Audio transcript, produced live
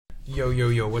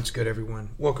Yo, what's good,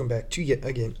 everyone? Welcome back to yet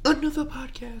again another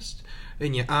podcast.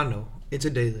 And yeah, I know, it's a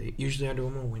day late. Usually I do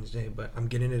them on Wednesday, but I'm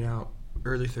getting it out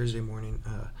early Thursday morning.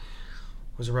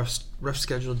 It was a rough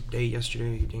scheduled day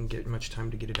yesterday. Didn't get much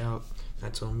time to get it out.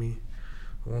 That's on me.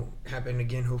 It won't happen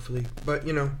again, hopefully. But,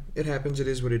 it happens. It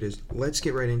is what it is. Let's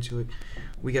get right into it.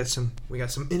 We got some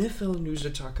NFL news to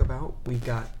talk about. We've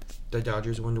got the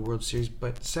Dodgers won the World Series,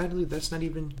 but sadly, that's not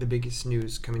even the biggest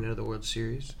news coming out of the World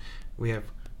Series. We have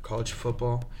college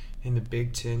football and the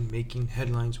Big Ten making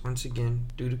headlines once again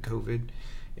due to COVID.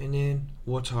 And then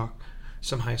we'll talk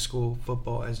some high school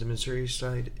football as the Missouri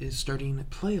side is starting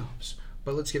playoffs.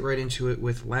 But let's get right into it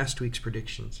with last week's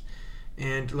predictions.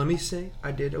 And let me say,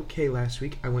 I did okay last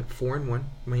week. I went 4-1.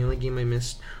 My only game I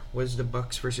missed was the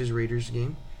Bucks versus Raiders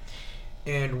game.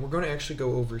 And we're going to actually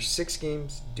go over 6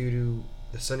 games due to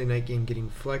the Sunday night game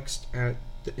getting flexed at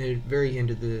the very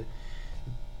end of the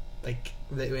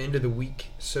end of the week.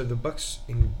 So the Bucks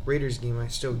and Raiders game I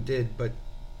still did, but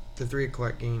the 3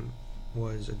 o'clock game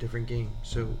was a different game.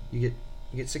 So you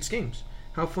get 6 games.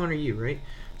 How fun are you, right?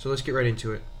 So let's get right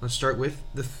into it. Let's start with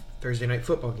the Thursday night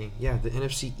football game. Yeah, the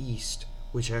NFC East,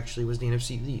 which actually was the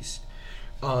NFC East.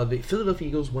 The Philadelphia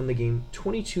Eagles won the game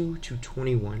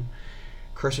 22-21.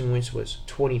 Carson Wentz was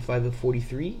 25 of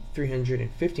 43,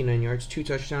 359 yards, 2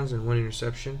 touchdowns, and 1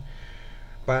 interception.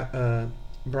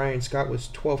 Brian Scott was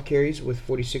 12 carries with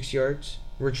 46 yards.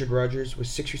 Richard Rodgers was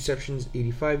 6 receptions,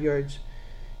 85 yards.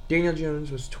 Daniel Jones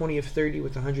was 20 of 30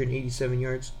 with 187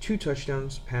 yards, 2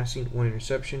 touchdowns, passing, 1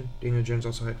 interception. Daniel Jones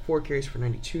also had 4 carries for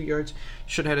 92 yards.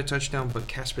 Should have had a touchdown, but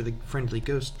Casper the Friendly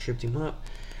Ghost tripped him up.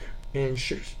 And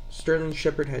Sterling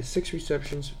Shepard had 6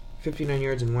 receptions, 59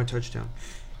 yards, and 1 touchdown.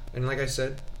 And like I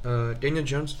said, Daniel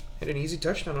Jones had an easy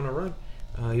touchdown on a run.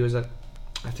 He was at,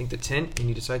 I think, the 10, and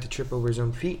he decided to trip over his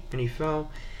own feet, and he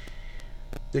fell.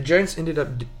 The Giants ended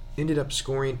up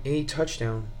scoring a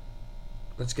touchdown.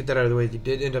 Let's get that out of the way. They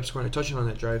did end up scoring a touchdown on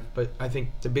that drive, but I think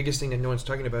the biggest thing that no one's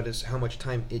talking about is how much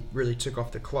time it really took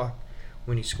off the clock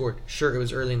when he scored. Sure, it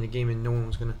was early in the game, and no one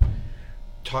was going to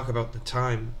talk about the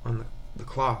time on the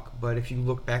clock, but if you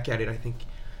look back at it, I think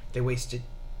they wasted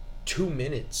 2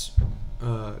 minutes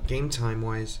game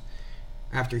time-wise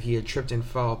after he had tripped and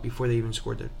fell before they even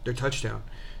scored their touchdown.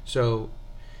 So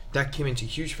that came into a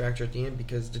huge factor at the end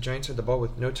because the Giants had the ball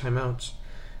with no timeouts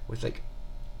with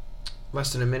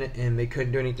less than a minute, and they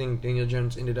couldn't do anything. Daniel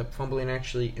Jones ended up fumbling,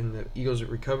 actually, and the Eagles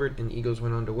recovered, and the Eagles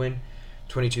went on to win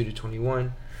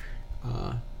 22-21.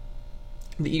 The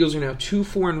Eagles are now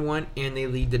 2-4-1, and they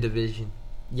lead the division.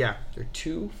 Yeah, they're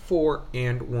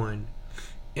 2-4-1,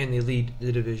 and they lead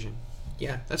the division.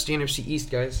 Yeah, that's the NFC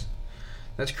East, guys.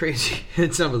 That's crazy.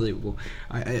 It's unbelievable.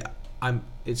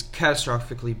 It's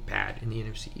catastrophically bad in the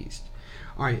NFC East.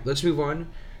 All right, let's move on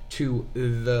to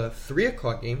the 3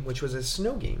 o'clock game, which was a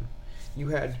snow game. You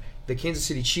had the Kansas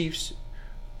City Chiefs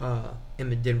and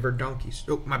the Denver Donkeys.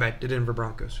 Oh, my bad, the Denver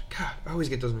Broncos. God, I always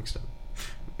get those mixed up.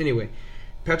 Anyway,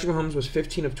 Patrick Mahomes was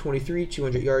 15 of 23,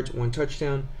 200 yards, 1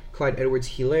 touchdown. Clyde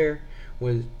Edwards-Helaire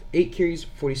was 8 carries,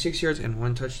 46 yards, and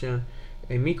 1 touchdown.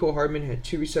 And Mecole Hardman had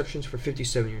 2 receptions for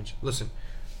 57 yards. Listen,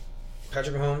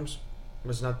 Patrick Mahomes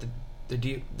was not the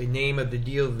name of the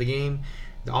deal of the game.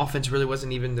 The offense really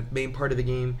wasn't even the main part of the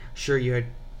game. Sure, you had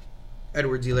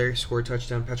Edwards-Helaire score a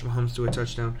touchdown, Patrick Mahomes do a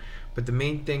touchdown, but the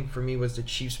main thing for me was the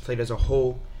Chiefs played as a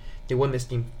whole. They won this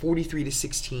game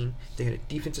 43-16. They had a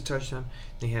defensive touchdown,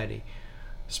 they had a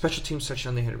special teams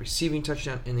touchdown, they had a receiving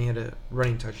touchdown, and they had a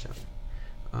running touchdown.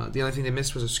 The only thing they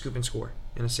missed was a scoop and score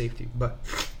and a safety. But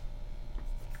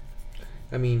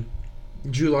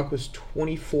Drew Lock was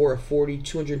 24 of 40,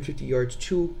 250 yards,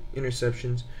 2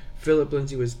 interceptions. Phillip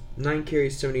Lindsay was 9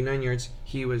 carries, 79 yards.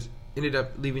 He ended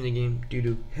up leaving the game due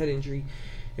to head injury.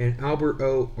 And Albert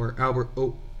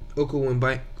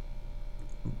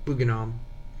Okwuegbunam,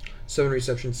 7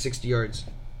 receptions, 60 yards.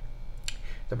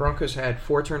 The Broncos had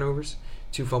 4 turnovers,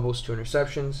 2 fumbles, 2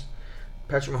 interceptions.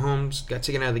 Patrick Mahomes got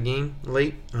taken out of the game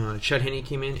late. Chad Henne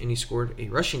came in and he scored a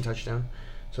rushing touchdown.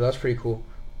 So that was pretty cool.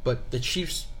 But the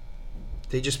Chiefs,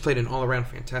 they just played an all-around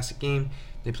fantastic game.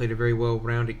 They played a very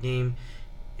well-rounded game.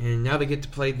 And now they get to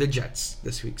play the Jets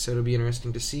this week, so it'll be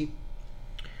interesting to see.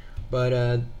 But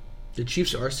the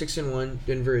Chiefs are 6-1.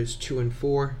 Denver is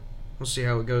 2-4. We'll see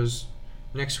how it goes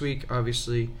next week.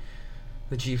 Obviously,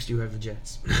 the Chiefs do have the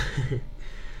Jets.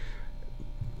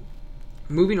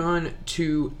 Moving on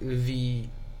to the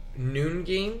noon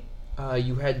game,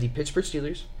 you had the Pittsburgh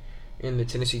Steelers and the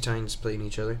Tennessee Titans playing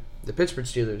each other. The Pittsburgh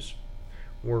Steelers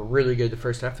were really good the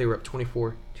first half. They were up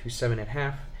 24-7 at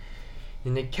half.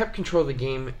 And they kept control of the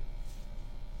game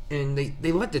and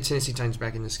they let the Tennessee Titans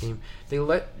back in this game.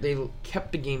 They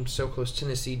kept the game so close,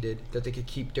 Tennessee did, that they could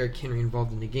keep Derrick Henry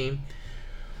involved in the game.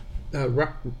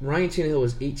 Ryan Tannehill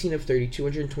was 18 of 30,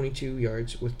 222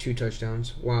 yards with 2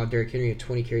 touchdowns, while Derrick Henry had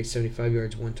 20 carries, 75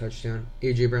 yards, 1 touchdown.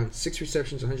 A.J. Brown, 6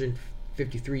 receptions,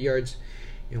 153 yards,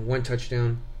 and 1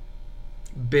 touchdown.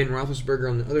 Ben Roethlisberger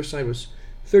on the other side was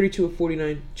 32 of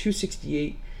 49,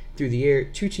 268 through the air,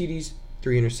 2 TDs,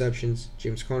 3 interceptions.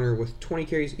 James Conner with 20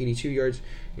 carries, 82 yards,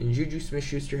 and Juju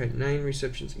Smith-Schuster had 9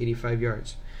 receptions, 85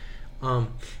 yards.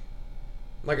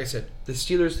 Like I said, the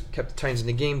Steelers kept the Titans in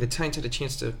the game. The Titans had a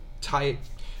chance to tie it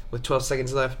with 12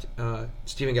 seconds left.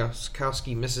 Steven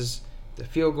Gostkowski misses the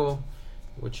field goal,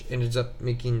 which ended up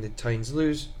making the Titans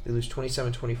lose. They lose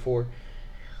 27-24.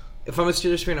 If I'm a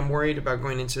Steelers fan, I'm worried about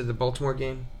going into the Baltimore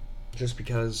game just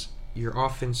because your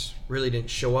offense really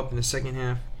didn't show up in the second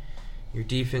half. Your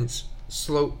defense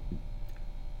slow.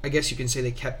 I guess you can say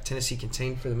they kept Tennessee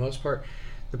contained for the most part.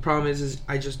 The problem is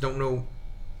I just don't know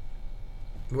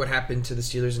what happened to the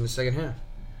Steelers in the second half.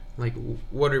 Like,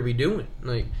 what are we doing?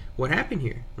 Like, what happened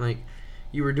here? Like,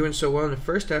 you were doing so well in the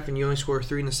first half and you only scored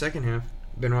 3 in the second half.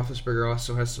 Ben Roethlisberger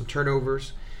also has some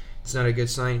turnovers. It's not a good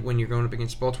sign when you're going up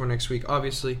against Baltimore next week.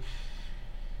 Obviously,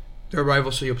 they're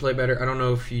rivals, so you'll play better. I don't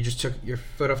know if you just took your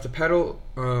foot off the pedal.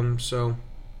 So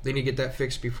they need to get that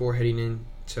fixed before heading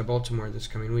into Baltimore this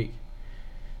coming week.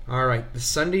 All right, the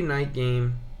Sunday night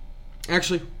game.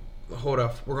 Actually, hold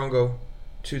off. We're going to go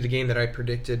to the game that I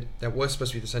predicted that was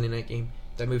supposed to be the Sunday night game.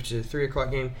 That moved to the 3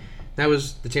 o'clock game. That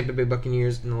was the Tampa Bay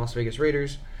Buccaneers and the Las Vegas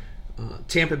Raiders.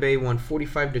 Tampa Bay won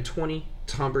 45-20.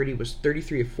 Tom Brady was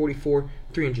 33 of 44,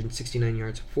 369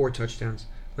 yards, 4 touchdowns.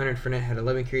 Leonard Fournette had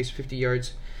 11 carries, 50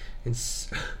 yards. And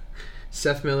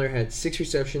Seth Miller had 6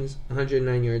 receptions,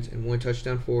 109 yards, and 1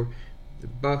 touchdown for the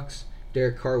Bucs.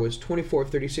 Derek Carr was 24 of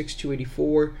 36,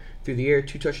 284 through the air,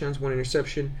 2 touchdowns, 1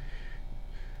 interception.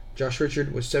 Josh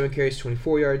Richard was 7 carries,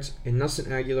 24 yards. And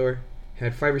Nelson Aguilar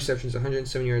had 5 receptions,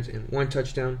 107 yards, and 1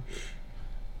 touchdown.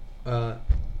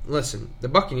 Listen, the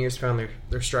Buccaneers found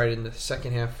their stride in the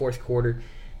second half, fourth quarter.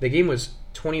 The game was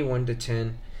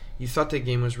 21-10. You thought the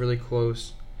game was really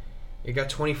close. It got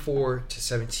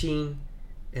 24-17,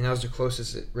 and that was the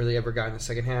closest it really ever got in the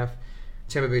second half.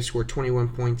 Tampa Bay scored 21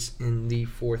 points in the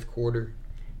fourth quarter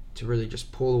to really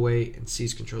just pull away and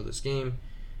seize control of this game.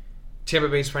 Tampa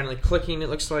Bay's finally clicking, it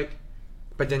looks like,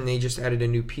 but then they just added a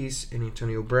new piece in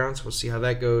Antonio Brown, so we'll see how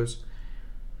that goes.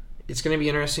 It's going to be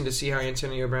interesting to see how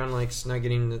Antonio Brown likes not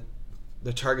getting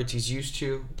the targets he's used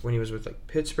to when he was with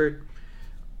Pittsburgh,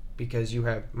 because you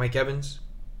have Mike Evans,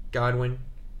 Godwin,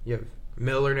 you have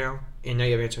Miller now, and now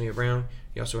you have Antonio Brown.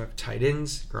 You also have tight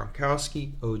ends,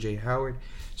 Gronkowski, O.J. Howard.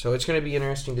 So it's going to be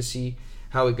interesting to see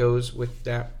how it goes with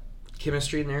that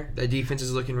chemistry in there. That defense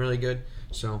is looking really good.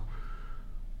 So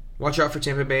watch out for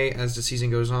Tampa Bay as the season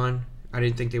goes on. I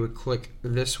didn't think they would click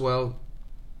this well,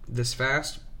 this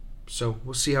fast. So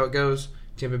we'll see how it goes.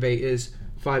 Tampa Bay is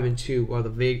 5-2, while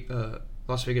the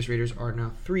Las Vegas Raiders are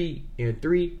now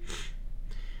 3-3.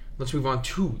 Let's move on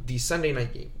to the Sunday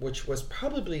night game, which was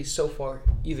probably so far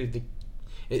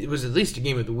it was at least a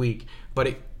game of the week, but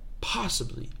it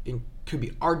could be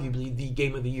arguably the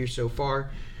game of the year so far.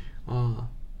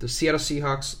 The Seattle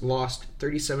Seahawks lost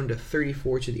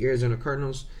 37-34 to the Arizona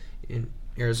Cardinals in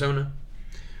Arizona.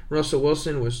 Russell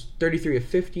Wilson was 33 of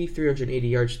 50, 380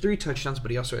 yards, 3 touchdowns,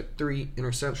 but he also had 3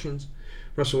 interceptions.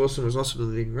 Russell Wilson was also the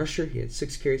leading rusher. He had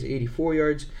 6 carries, 84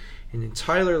 yards. And then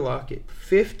Tyler Lockett,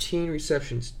 15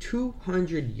 receptions,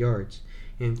 200 yards,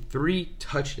 and 3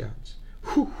 touchdowns.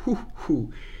 Kyler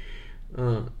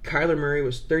Murray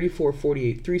was 34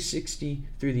 48, 360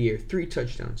 through the air, 3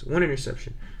 touchdowns, 1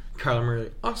 interception. Kyler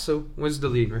Murray also was the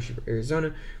leading rusher for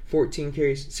Arizona, 14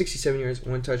 carries, 67 yards,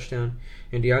 1 touchdown.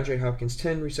 And DeAndre Hopkins,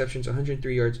 10 receptions,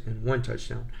 103 yards, and 1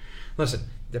 touchdown. Listen,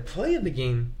 the play of the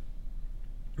game,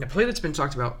 the play that's been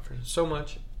talked about for so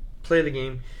much, play of the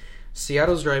game,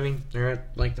 Seattle's driving. They're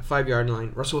at the 5-yard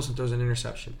line. Russell Wilson throws an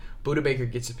interception. Budda Baker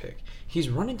gets a pick. He's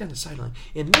running down the sideline.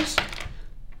 And this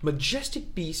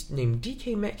majestic beast named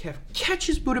DK Metcalf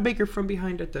catches Budda Baker from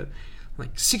behind at the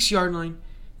 6-yard line,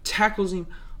 tackles him.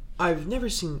 I've never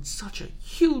seen such a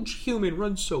huge human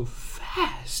run so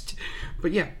fast.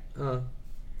 But yeah,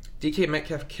 DK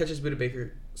Metcalf catches Budda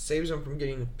Baker, saves him from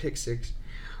getting a pick 6.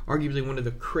 Arguably one of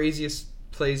the craziest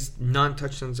plays,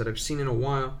 non-touchdowns that I've seen in a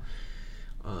while.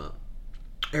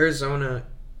 Arizona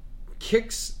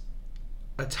kicks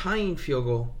a tying field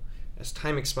goal as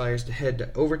time expires to head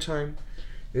to overtime.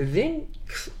 Then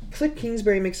Cliff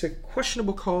Kingsbury makes a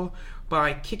questionable call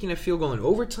by kicking a field goal in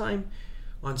overtime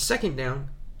on 2nd down.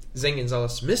 Zane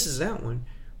Gonzalez misses that one,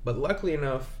 but luckily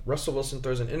enough, Russell Wilson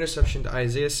throws an interception to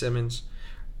Isaiah Simmons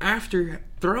after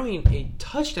throwing a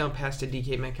touchdown pass to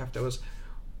DK Metcalf that was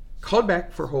called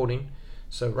back for holding.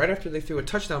 So right after they threw a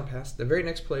touchdown pass, the very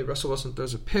next play, Russell Wilson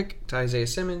throws a pick to Isaiah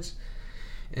Simmons,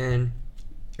 and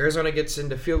Arizona gets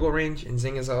into field goal range, and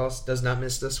Zane Gonzalez does not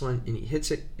miss this one, and he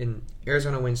hits it, and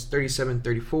Arizona wins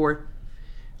 37-34.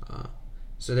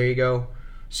 So there you go.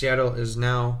 Seattle is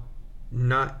now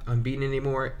not unbeaten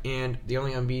anymore, and the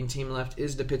only unbeaten team left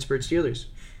is the Pittsburgh Steelers.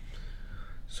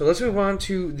 So let's move on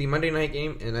to the Monday night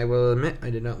game, and I will admit I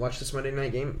did not watch this Monday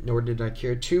night game, nor did I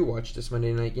care to watch this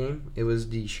Monday night game. It was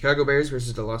the Chicago Bears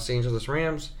versus the Los Angeles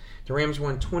Rams. The Rams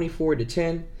won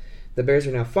 24-10. The Bears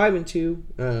are now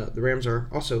 5-2. The Rams are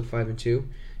also 5-2.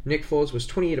 Nick Foles was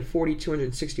 28 of 40,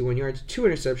 261 yards, 2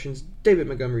 interceptions. David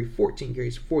Montgomery, 14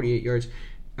 carries, 48 yards.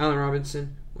 Allen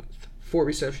Robinson with 4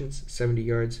 receptions, 70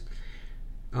 yards.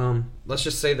 Let's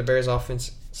just say the Bears'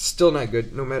 offense still not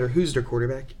good, no matter who's their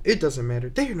quarterback. It doesn't matter.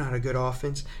 They are not a good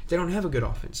offense. They don't have a good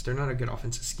offense. They're not a good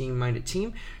offensive scheme-minded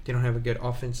team. They don't have a good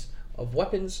offense of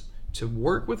weapons to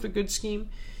work with a good scheme.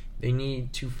 They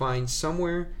need to find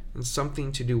somewhere and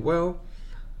something to do well.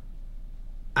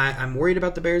 I'm worried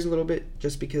about the Bears a little bit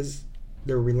just because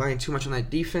they're relying too much on that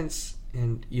defense,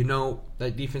 and you know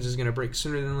that defense is going to break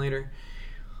sooner than later.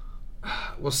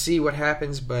 We'll see what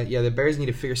happens, but yeah, the Bears need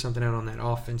to figure something out on that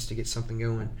offense to get something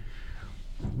going.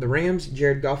 The Rams,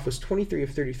 Jared Goff was 23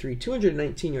 of 33,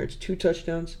 219 yards, 2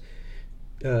 touchdowns.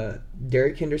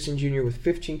 Derek Henderson Jr. with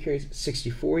 15 carries,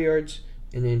 64 yards.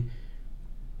 And then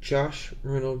Josh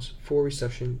Reynolds, 4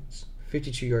 receptions,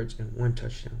 52 yards, and 1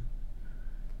 touchdown.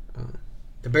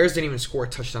 The Bears didn't even score a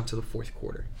touchdown till the fourth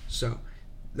quarter. So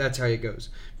that's how it goes.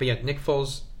 But yeah, Nick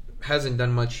Foles hasn't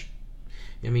done much.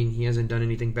 I mean, he hasn't done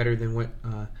anything better than what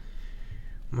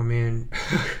my man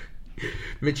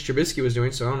Mitch Trubisky was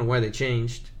doing, so I don't know why they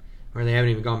changed. Or they haven't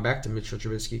even gone back to Mitchell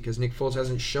Trubisky because Nick Foles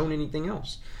hasn't shown anything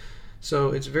else.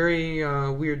 So it's very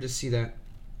weird to see that.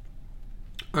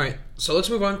 Alright, so let's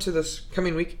move on to this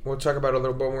coming week. We'll talk about a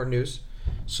little bit more news.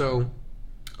 So,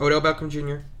 Odell Beckham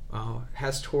Jr.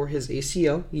 Has tore his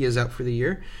ACL. He is out for the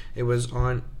year. It was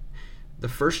on the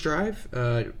first drive.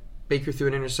 Baker threw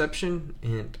an interception,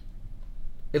 and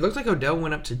it looked like Odell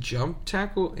went up to jump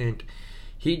tackle, and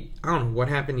I don't know what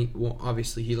happened.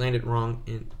 Obviously, he landed wrong,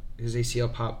 and his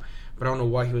ACL popped, but I don't know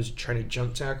why he was trying to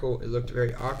jump tackle. It looked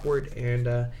very awkward,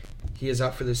 and he is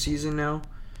out for the season now.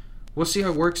 We'll see how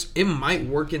it works. It might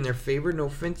work in their favor, no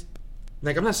offense.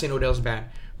 Like, I'm not saying Odell's bad,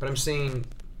 but I'm saying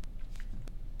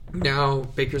now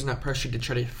Baker's not pressured to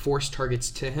try to force targets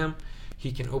to him.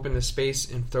 He can open the space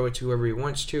and throw it to whoever he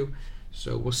wants to.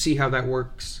 So we'll see how that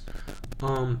works.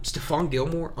 Stephon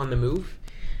Gilmore on the move.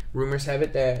 Rumors have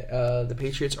it that the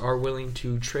Patriots are willing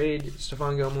to trade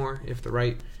Stephon Gilmore if the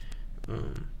right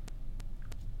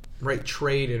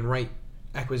trade and right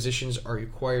acquisitions are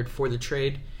required for the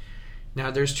trade. Now,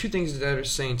 there's 2 things that are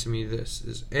saying to me this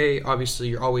is A, obviously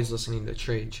you're always listening to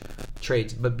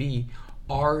trades, but B,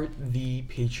 are the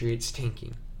Patriots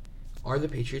tanking? Are the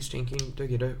Patriots tanking to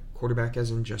get a quarterback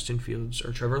as in Justin Fields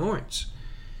or Trevor Lawrence?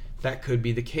 That could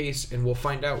be the case, and we'll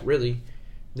find out really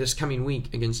this coming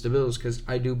week against the Bills, because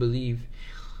I do believe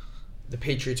the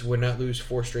Patriots would not lose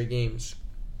 4 straight games.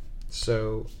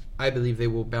 So I believe they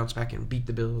will bounce back and beat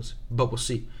the Bills, but we'll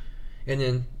see. And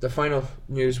then the final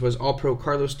news was All-Pro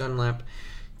Carlos Dunlap,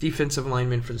 defensive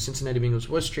lineman for the Cincinnati Bengals,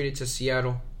 was traded to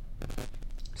Seattle.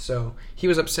 So he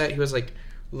was upset. He was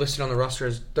listed on the roster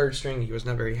as 3rd string. He was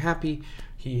not very happy.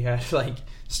 He had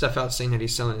stuff out saying that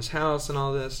he's selling his house and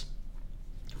all this.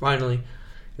 Finally,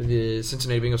 the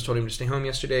Cincinnati Bengals told him to stay home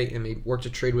yesterday, and they worked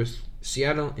a trade with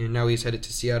Seattle, and now he's headed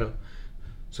to Seattle.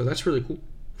 So that's really cool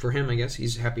for him, I guess.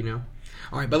 He's happy now.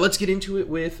 All right, but let's get into it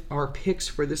with our picks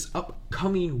for this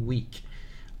upcoming week.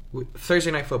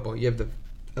 Thursday Night Football, you have the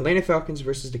Atlanta Falcons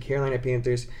versus the Carolina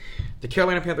Panthers. The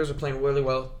Carolina Panthers are playing really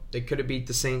well. They could have beat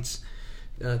the Saints.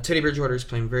 Teddy Bridgewater is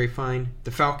playing very fine.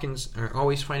 The Falcons are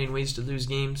always finding ways to lose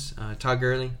games. Todd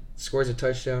Gurley scores a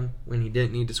touchdown when he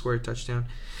didn't need to score a touchdown.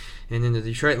 And then the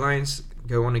Detroit Lions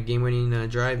go on a game-winning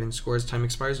drive and score as time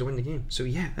expires to win the game. So,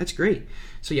 yeah, that's great.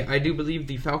 So, yeah, I do believe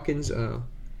the Falcons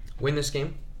win this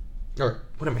game. Or,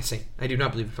 what am I saying? I do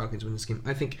not believe the Falcons win this game.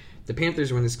 I think the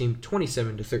Panthers win this game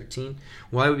 27-13.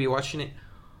 Will I be watching it?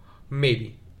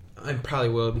 Maybe. I probably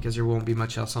will, because there won't be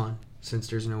much else on since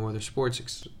there's no other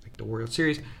sports like the World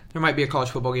Series. There might be a college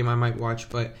football game I might watch,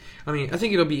 but I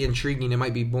think it'll be intriguing. It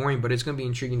might be boring, but it's going to be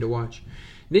intriguing to watch.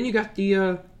 Then you got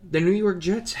the New York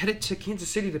Jets headed to Kansas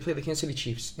City to play the Kansas City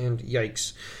Chiefs, and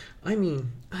yikes.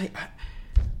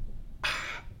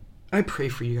 I pray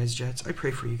for you guys, Jets. I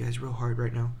pray for you guys real hard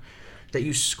right now that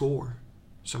you score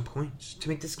some points to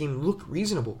make this game look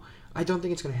reasonable. I don't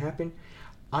think it's going to happen.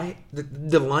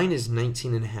 The line is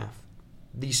 19.5.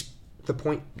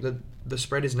 The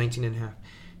spread is 19.5.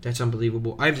 That's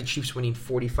unbelievable. I have the Chiefs winning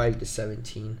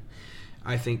 45-17.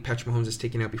 I think Patrick Mahomes is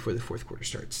taken out before the fourth quarter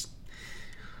starts.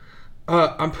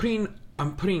 I'm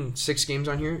putting 6 games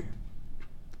on here.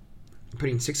 I'm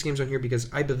putting 6 games on here because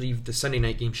I believe the Sunday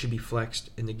night game should be flexed,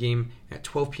 and the game at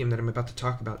 12 p.m. that I'm about to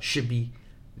talk about should be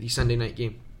the Sunday night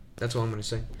game. That's all I'm going to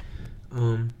say.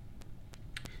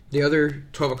 The other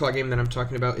 12 o'clock game that I'm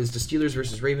talking about is the Steelers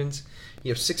versus Ravens.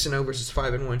 You have 6-0 versus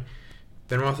 5-1.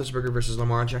 Ben Roethlisberger versus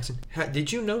Lamar Jackson.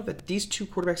 Did you know that these two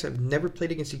quarterbacks have never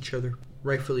played against each other?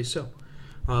 Rightfully so.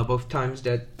 Both times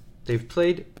that they've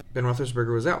played, Ben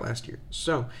Roethlisberger was out last year.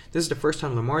 So this is the first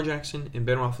time Lamar Jackson and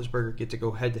Ben Roethlisberger get to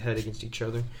go head-to-head against each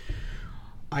other.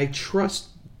 I trust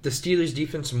the Steelers'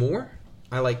 defense more.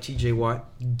 I like T.J. Watt,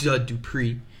 Dud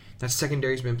Dupree. That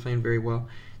secondary's been playing very well.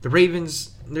 The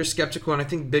Ravens, they're skeptical, and I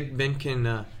think Big Ben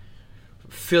can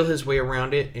feel his way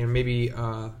around it and maybe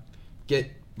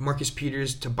get Marcus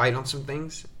Peters to bite on some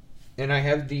things. And I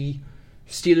have the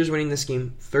Steelers winning this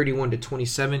game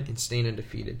 31-27 and staying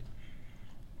undefeated.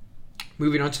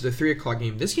 Moving on to the 3 o'clock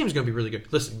game. This game is going to be really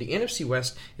good. Listen, the NFC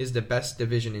West is the best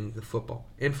division in football.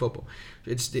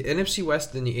 It's the NFC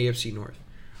West and the AFC North.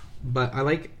 But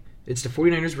it's the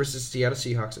 49ers versus Seattle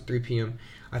Seahawks at 3 p.m.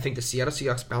 I think the Seattle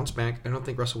Seahawks bounce back. I don't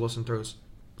think Russell Wilson throws.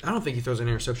 I don't think he throws an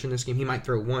interception in this game. He might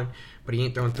throw 1, but he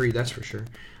ain't throwing 3, that's for sure.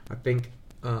 I think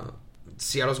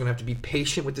Seattle's going to have to be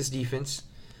patient with this defense,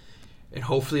 and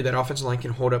hopefully that offensive line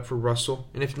can hold up for Russell.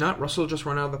 And if not, Russell will just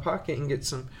run out of the pocket and get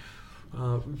some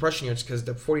rushing yards because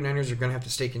the 49ers are going to have to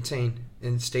stay contained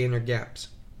and stay in their gaps.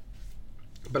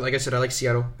 But like I said, I like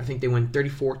Seattle. I think they win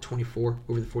 34-24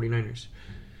 over the 49ers.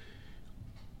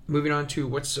 Moving on to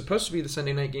what's supposed to be the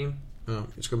Sunday night game.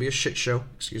 It's going to be a shit show.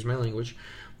 Excuse my language.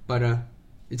 But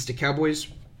it's the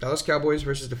Dallas Cowboys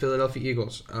versus the Philadelphia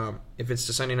Eagles. If it's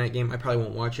the Sunday night game, I probably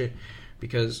won't watch it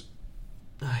because,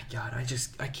 God,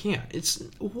 I can't. It's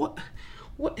what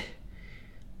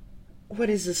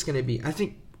is this going to be? I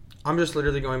think I'm just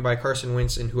literally going by Carson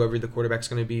Wentz and whoever the quarterback's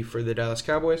going to be for the Dallas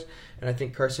Cowboys, and I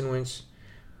think Carson Wentz.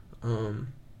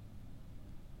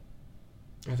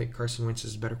 I think Carson Wentz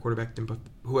is a better quarterback than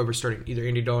whoever's starting, either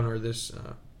Andy Dalton or this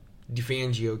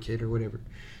DeFangio kid or whatever.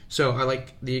 So I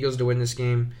like the Eagles to win this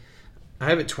game. I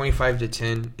have it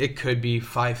 25-10. It could be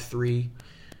 5-3,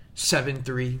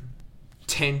 7-3,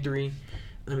 10-3.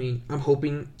 I mean, I'm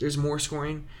hoping there's more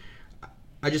scoring.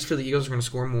 I just feel the Eagles are going to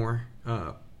score more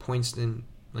points than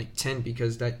like 10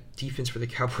 because that defense for the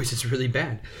Cowboys is really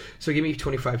bad. So give me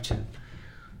 25-10.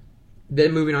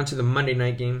 Then moving on to the Monday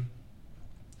night game.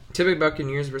 Tampa Bay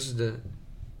Buccaneers versus the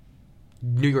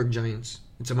New York Giants.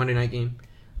 It's a Monday night game.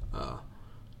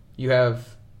 You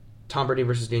have Tom Brady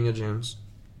versus Daniel Jones.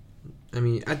 I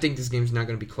mean, I think this game's not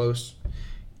going to be close.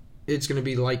 It's going to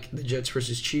be like the Jets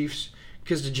versus Chiefs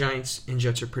because the Giants and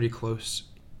Jets are pretty close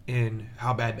in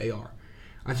how bad they are.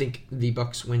 I think the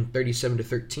Bucs win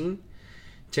 37-13.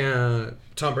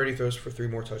 Tom Brady throws for 3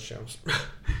 more touchdowns.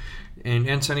 And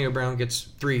Antonio Brown gets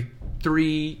three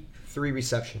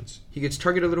receptions. He gets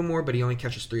targeted a little more, but he only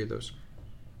catches 3 of those.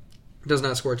 Does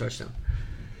not score a touchdown.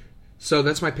 So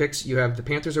that's my picks. You have the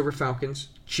Panthers over Falcons,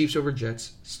 Chiefs over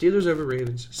Jets, Steelers over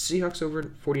Ravens, Seahawks over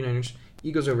 49ers,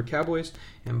 Eagles over Cowboys,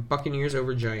 and Buccaneers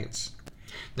over Giants.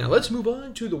 Now let's move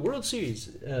on to the World Series.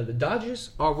 The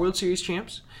Dodgers are World Series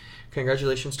champs.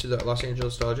 Congratulations to the Los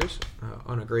Angeles Dodgers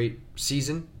on a great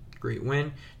season, great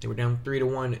win. They were down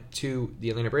 3-1 to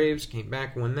the Atlanta Braves, came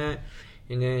back, won that,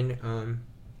 and then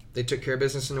they took care of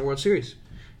business in the World Series.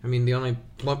 I mean, the only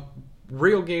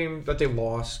real game that they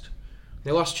lost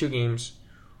 2 games.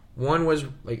 One was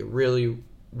like a really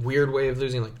weird way of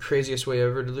losing, like craziest way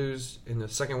ever to lose, and the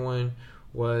second one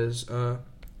was an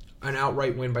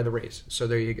outright win by the Rays. So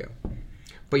there you go.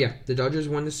 But yeah, the Dodgers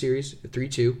won the series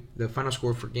 3-2. The final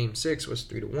score for Game 6 was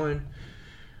 3-1.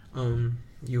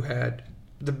 You had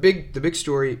the big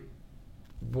story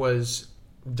was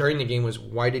during the game was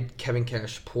why did Kevin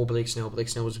Cash pull Blake Snell? Blake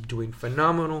Snell was doing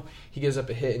phenomenal. He gives up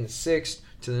a hit in the 6th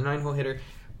to the 9-hole hitter.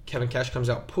 Kevin Cash comes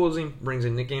out, pulls him, brings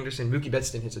in Nick Anderson. Mookie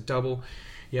Betts hits a double.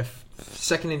 You have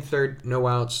 2nd and 3rd, no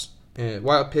outs.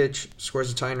 Wild pitch,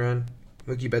 scores a tying run.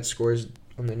 Mookie Betts scores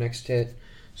on the next hit.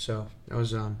 So that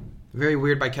was very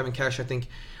weird by Kevin Cash. I think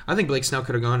Blake Snell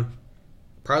could have gone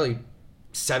probably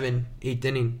 7th, 8th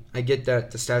inning. I get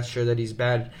that the stats show that he's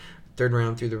bad 3rd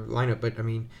round through the lineup, but I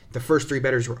mean the first 3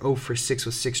 batters were 0 for 6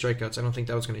 with 6 strikeouts. I don't think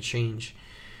that was going to change.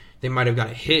 They might have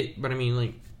got a hit, but I mean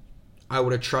like I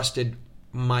would have trusted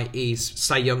my ace,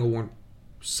 Cy Young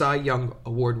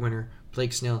Award winner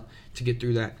Blake Snell to get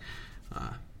through that.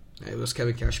 It was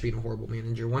Kevin Cash being a horrible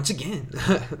manager once again.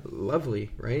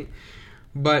 Lovely, right?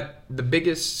 But the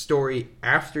biggest story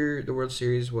after the World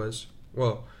Series was,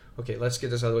 well, okay, let's get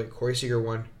this out of the way. Corey Seager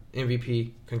won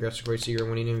MVP. Congrats to Corey Seager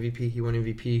winning MVP. He won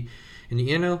MVP in the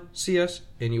NLCS,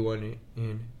 and he won it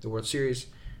in the World Series.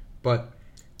 But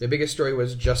the biggest story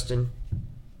was Justin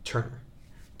Turner.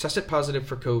 Tested positive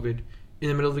for COVID in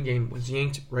the middle of the game, was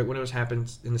yanked right when it was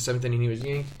happened. In the 7th inning, he was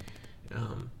yanked.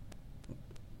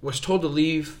 Was told to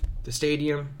leave the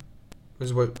stadium,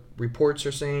 is what reports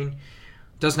are saying.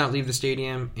 Does not leave the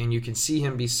stadium, and you can see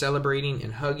him be celebrating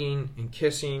and hugging and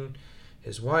kissing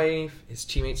his wife, his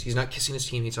teammates. He's not kissing his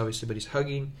teammates, obviously, but he's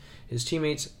hugging his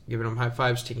teammates, giving them high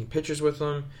fives, taking pictures with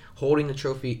them, holding the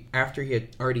trophy after he had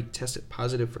already tested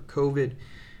positive for COVID.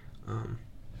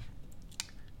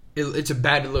 It's a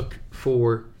bad look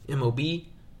for MLB.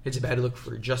 It's a bad look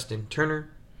for Justin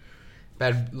Turner.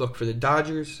 Bad look for the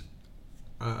Dodgers.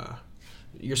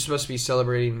 You're supposed to be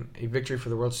celebrating a victory for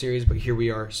the World Series, but here we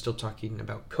are still talking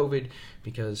about COVID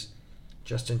because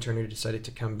Justin Turner decided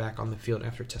to come back on the field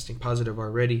after testing positive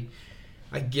already.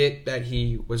 I get that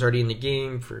he was already in the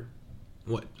game for,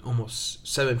 almost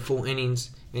 7 full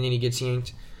innings, and then he gets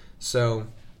yanked. So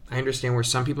I understand where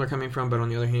some people are coming from, but on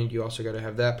the other hand, you also got to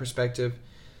have that perspective.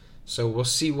 So we'll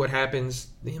see what happens.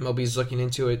 The MLB is looking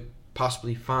into it,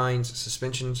 possibly fines,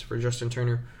 suspensions for Justin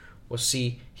Turner. We'll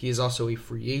see. He is also a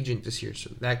free agent this year,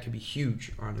 so that could be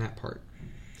huge on that part.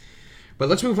 But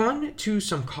let's move on to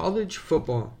some college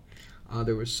football.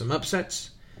 There was some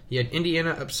upsets. You had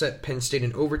Indiana upset Penn State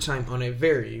in overtime on a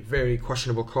very, very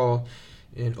questionable call.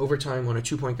 In overtime on a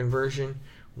 2-point conversion,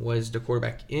 was the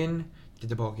quarterback in? Did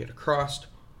the ball get across?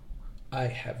 I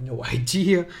have no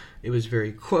idea. It was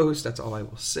very close. That's all I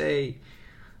will say.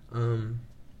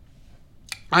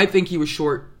 I think he was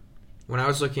short when I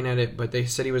was looking at it, but they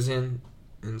said he was in,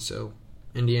 and so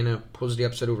Indiana pulls the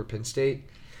upset over Penn State.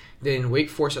 Then Wake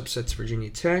Forest upsets Virginia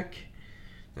Tech.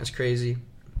 That's crazy.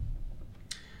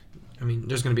 I mean,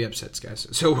 there's going to be upsets, guys.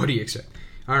 So what do you expect?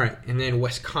 All right, and then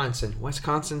Wisconsin.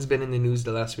 Wisconsin's been in the news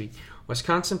the last week.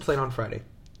 Wisconsin played on Friday.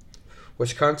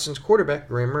 Wisconsin's quarterback,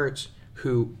 Graham Mertz,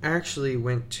 who actually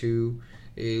went to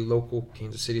a local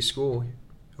Kansas City school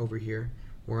over here,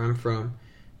 where I'm from,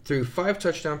 threw 5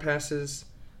 touchdown passes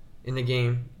in the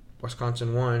game.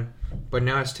 Wisconsin won, but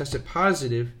now has tested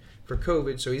positive for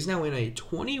COVID, so he's now in a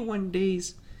 21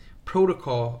 days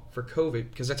protocol for COVID,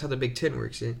 because that's how the Big Ten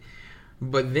works.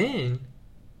 But then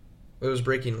it was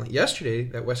breaking yesterday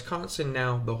that Wisconsin,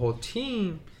 now the whole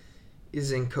team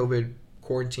is in COVID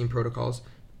quarantine protocols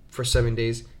for 7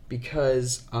 days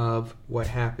because of what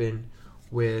happened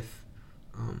with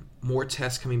more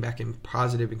tests coming back in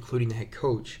positive, including the head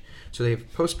coach. So they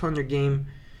have postponed their game,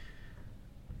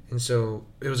 and so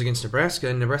it was against Nebraska,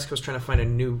 and Nebraska was trying to find a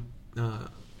new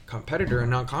competitor, a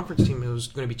non-conference team. It was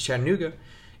going to be Chattanooga,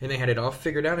 and they had it all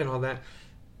figured out and all that.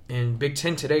 And Big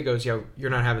Ten today goes, yo, you're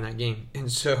not having that game. And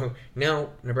so now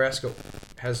Nebraska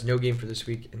has no game for this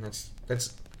week, and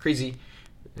that's crazy.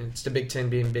 And it's the Big Ten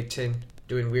being Big Ten,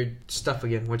 doing weird stuff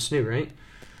again. What's new, right?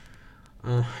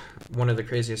 One of the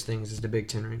craziest things is the Big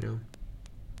Ten right now.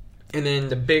 And then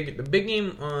the big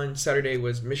game on Saturday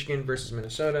was Michigan versus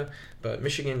Minnesota, but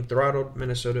Michigan throttled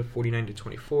Minnesota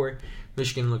 49-24.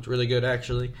 Michigan looked really good,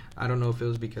 actually. I don't know if it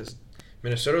was because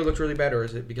Minnesota looked really bad, or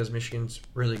is it because Michigan's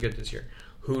really good this year?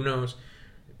 Who knows?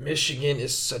 Michigan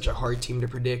is such a hard team to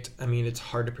predict. I mean, it's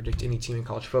hard to predict any team in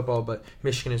college football, but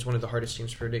Michigan is one of the hardest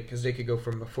teams to predict because they could go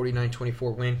from a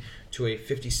 49-24 win to a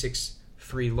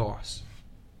 56-3 loss.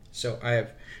 So I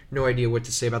have no idea what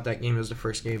to say about that game. It was the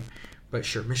first game. But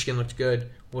sure, Michigan looked good.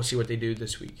 We'll see what they do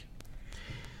this week.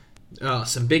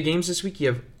 Some big games this week. You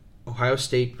have Ohio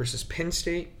State versus Penn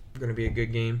State. Going to be a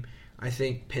good game. I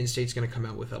think Penn State's going to come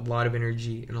out with a lot of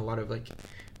energy and a lot of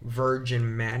verge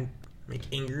and mad,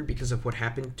 anger because of what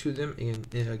happened to them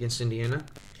against Indiana.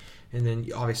 And then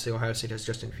obviously Ohio State has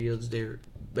Justin Fields. They're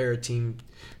a team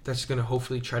that's going to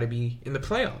hopefully try to be in the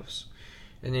playoffs.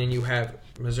 And then you have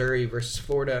Missouri versus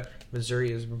Florida.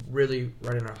 Missouri is really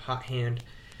running a hot hand.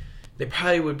 They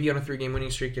probably would be on a 3-game winning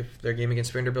streak if their game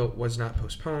against Vanderbilt was not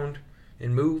postponed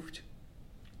and moved.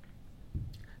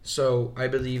 So I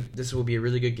believe this will be a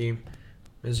really good game.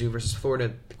 Mizzou versus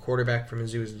Florida. The quarterback from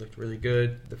Mizzou has looked really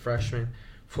good, the freshman.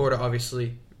 Florida,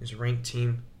 obviously, is a ranked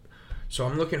team. So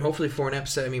I'm looking hopefully for an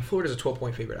upset. I mean, Florida's a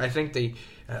 12-point favorite. I think they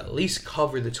at least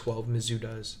cover the 12, Mizzou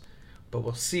does. But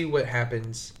we'll see what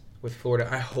happens with Florida.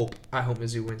 I hope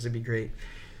Mizzou wins. It'd be great.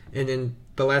 And then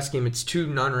the last game, it's 2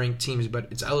 non-ranked teams, but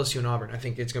it's LSU and Auburn. I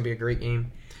think it's going to be a great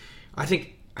game. I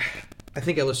think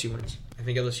LSU wins.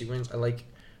 I like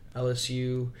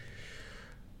LSU.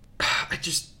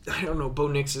 I don't know. Bo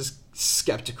Nix is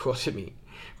skeptical to me,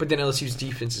 but then LSU's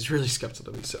defense is really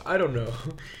skeptical to me. So I don't know.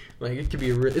 Like it could be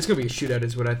it's gonna be a shootout,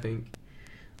 is what I think.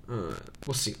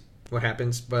 We'll see what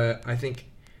happens, but I think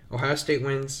Ohio State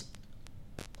wins.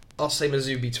 I'll say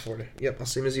Mizzou beats Florida. Yep, I'll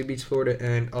say Mizzou beats Florida,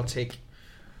 and I'll take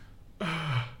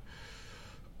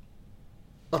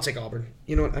Auburn.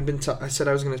 You know what? I said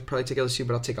I was going to probably take LSU,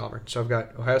 but I'll take Auburn. So I've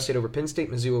got Ohio State over Penn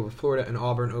State, Mizzou over Florida, and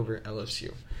Auburn over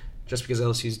LSU. Just because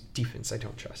LSU's defense I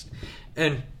don't trust.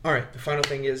 And, all right, the final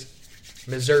thing is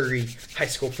Missouri high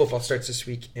school football starts this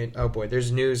week. And, oh, boy,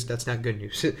 there's news that's not good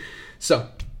news. So,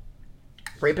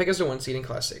 Ray Peck is the 1 seed in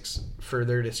Class 6 for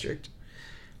their district.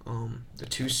 The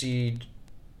 2 seed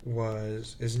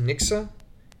is Nixa,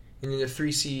 and then the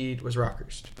 3 seed was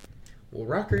Rockhurst. Well,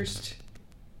 Rockhurst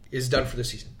is done for the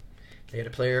season. They had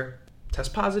a player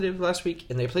test positive last week,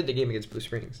 and they played the game against Blue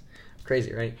Springs.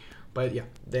 Crazy, right? But yeah,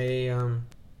 they have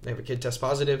a kid test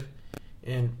positive,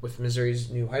 and with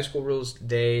Missouri's new high school rules,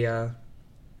 they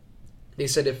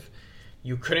said if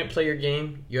you couldn't play your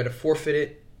game, you had to forfeit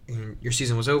it, and your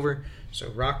season was over.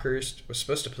 So Rockhurst was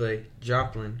supposed to play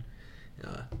Joplin.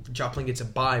 Joplin gets a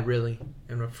bye, really,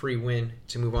 and a free win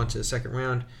to move on to the second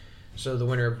round. So the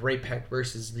winner of Ray Peck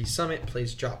versus Lee Summit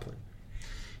plays Joplin.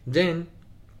 Then,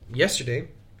 yesterday,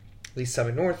 Lee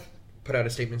Summit North put out a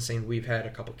statement saying we've had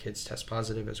a couple kids test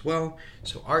positive as well,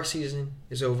 so our season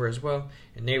is over as well,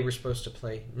 and they were supposed to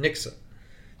play Nixa,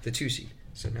 the 2 seed.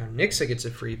 So now Nixa gets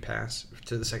a free pass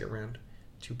to the second round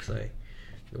to play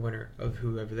the winner of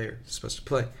whoever they're supposed to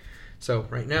play. So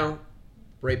right now,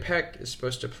 Ray Peck is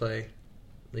supposed to play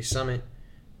Lee Summit,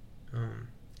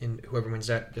 and whoever wins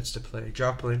that gets to play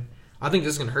Joplin. I think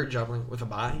this is going to hurt Joplin with a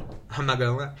bye. I'm not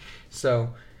going to lie.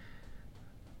 So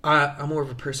I'm more of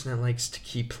a person that likes to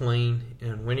keep playing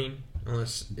and winning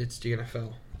unless it's the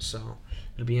NFL. So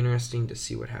it'll be interesting to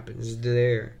see what happens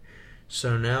there.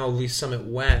 So now Lee Summit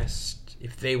West,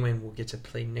 if they win, will get to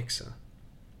play Nixa.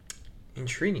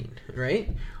 Intriguing, right?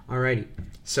 Alrighty.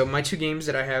 So my 2 games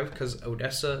that I have, because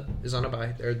Odessa is on a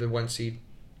bye. They're the 1 seed.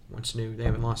 Once new. They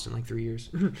haven't lost in like 3 years.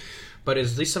 But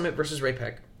it's Lee Summit versus Ray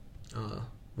Peck.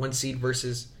 1 seed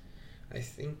versus, I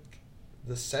think,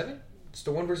 the 7? It's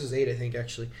the 1 versus 8, I think,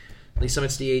 actually. Lee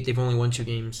Summit's the 8. They've only won 2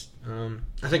 games.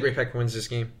 I think Ray Peck wins this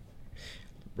game.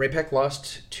 Ray Peck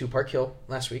lost to Park Hill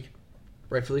last week.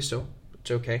 Rightfully so. It's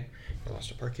okay. They lost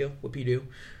to Park Hill. Whoop-de-doo.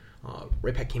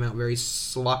 Ray Peck came out very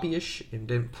sloppy-ish and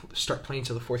didn't start playing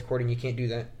until the 4th quarter, and you can't do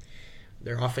that.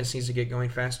 Their offense needs to get going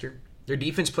faster. Their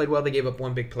defense played well. They gave up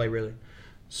 1 big play, really.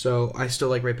 So I still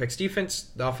like Ray Peck's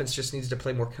defense. The offense just needs to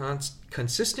play more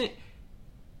consistent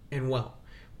and well.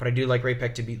 But I do like Ray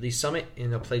Peck to beat Lee Summit,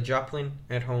 and they'll play Joplin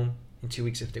at home in 2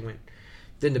 weeks if they win.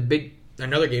 Then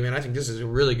another game, and I think this is a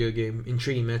really good game,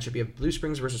 intriguing matchup. You have Blue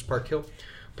Springs versus Park Hill.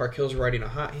 Park Hill's riding a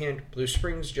hot hand. Blue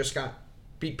Springs just got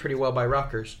beat pretty well by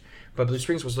Rockhurst, but Blue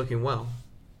Springs was looking well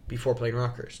before playing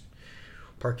Rockhurst.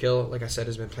 Park Hill, like I said,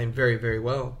 has been playing very, very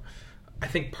well. I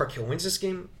think Park Hill wins this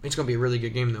game. It's going to be a really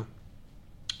good game, though.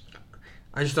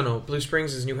 I just don't know. Blue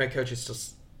Springs' his new head coach is still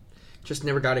just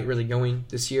never got it really going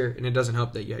this year, and it doesn't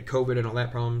help that you had COVID and all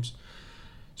that problems.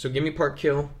 So give me Park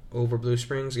Hill over Blue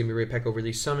Springs. Give me Ray Peck over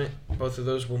Lee Summit. Both of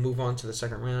those will move on to the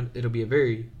second round. It'll be a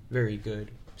very, very good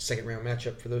second round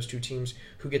matchup for those 2 teams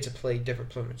who get to play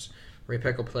different opponents. Ray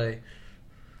Peck will play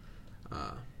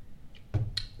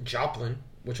Joplin,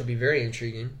 which will be very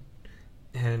intriguing.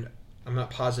 And I'm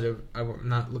not positive. I'm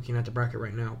not looking at the bracket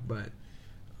right now, but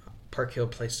Park Hill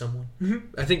plays someone.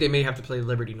 Mm-hmm. I think they may have to play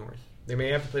Liberty North. They may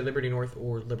have to play Liberty North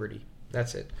or Liberty.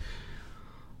 That's it.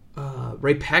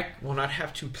 Ray Peck will not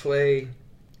have to play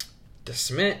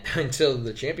DeSmet until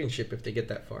the championship if they get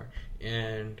that far.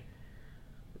 And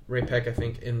Ray Peck, I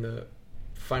think, in the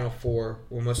Final 4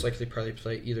 will most likely probably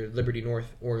play either Liberty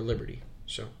North or Liberty.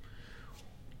 So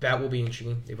that will be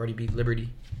intriguing. They've already beat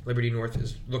Liberty. Liberty North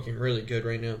is looking really good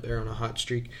right now. They're on a hot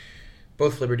streak.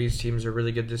 Both Liberty's teams are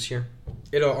really good this year.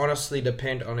 It'll honestly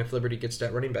depend on if Liberty gets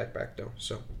that running back, though.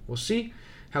 So we'll see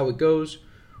how it goes.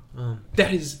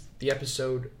 That is the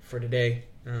episode for today.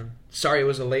 Sorry it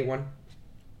was a late one.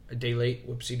 A day late.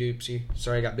 Whoopsie-doopsie.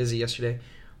 Sorry I got busy yesterday.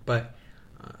 But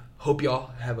hope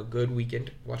y'all have a good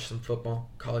weekend. Watch some football,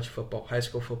 college football, high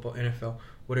school football, NFL,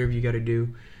 whatever you got to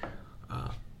do.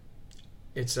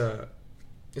 It's a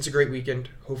great weekend.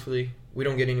 Hopefully we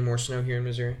don't get any more snow here in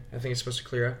Missouri. I think it's supposed to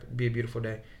clear up. It'd be a beautiful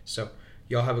day. So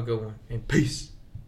y'all have a good one, and peace.